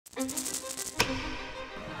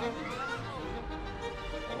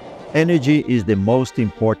Energy is the most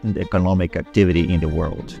important economic activity in the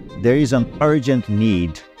world. There is an urgent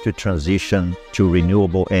need to transition to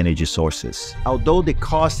renewable energy sources. Although the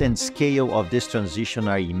cost and scale of this transition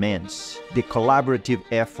are immense, the collaborative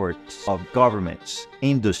efforts of governments,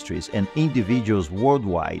 industries, and individuals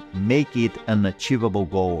worldwide make it an achievable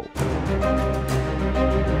goal.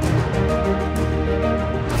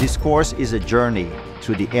 This course is a journey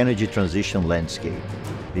through the energy transition landscape,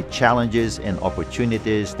 the challenges and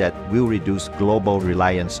opportunities that will reduce global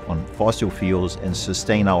reliance on fossil fuels and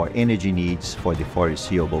sustain our energy needs for the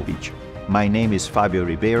foreseeable future. My name is Fabio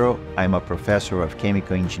Ribeiro. I'm a professor of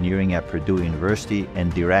chemical engineering at Purdue University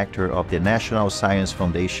and director of the National Science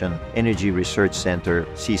Foundation Energy Research Center,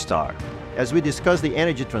 CSTAR. As we discuss the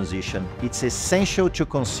energy transition, it's essential to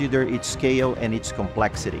consider its scale and its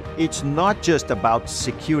complexity. It's not just about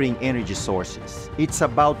securing energy sources. It's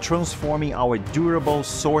about transforming our durable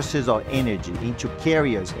sources of energy into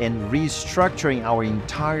carriers and restructuring our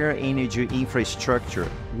entire energy infrastructure,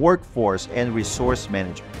 workforce, and resource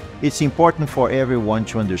management. It's important for everyone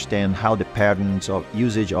to understand how the patterns of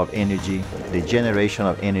usage of energy, the generation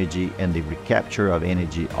of energy, and the recapture of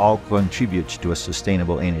energy all contribute to a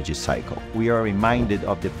sustainable energy cycle. We are reminded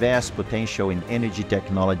of the vast potential in energy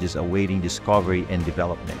technologies awaiting discovery and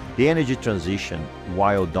development. The energy transition,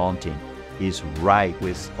 while daunting, is ripe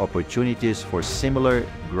with opportunities for similar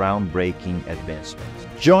groundbreaking advancements.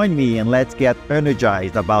 Join me and let's get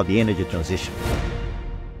energized about the energy transition.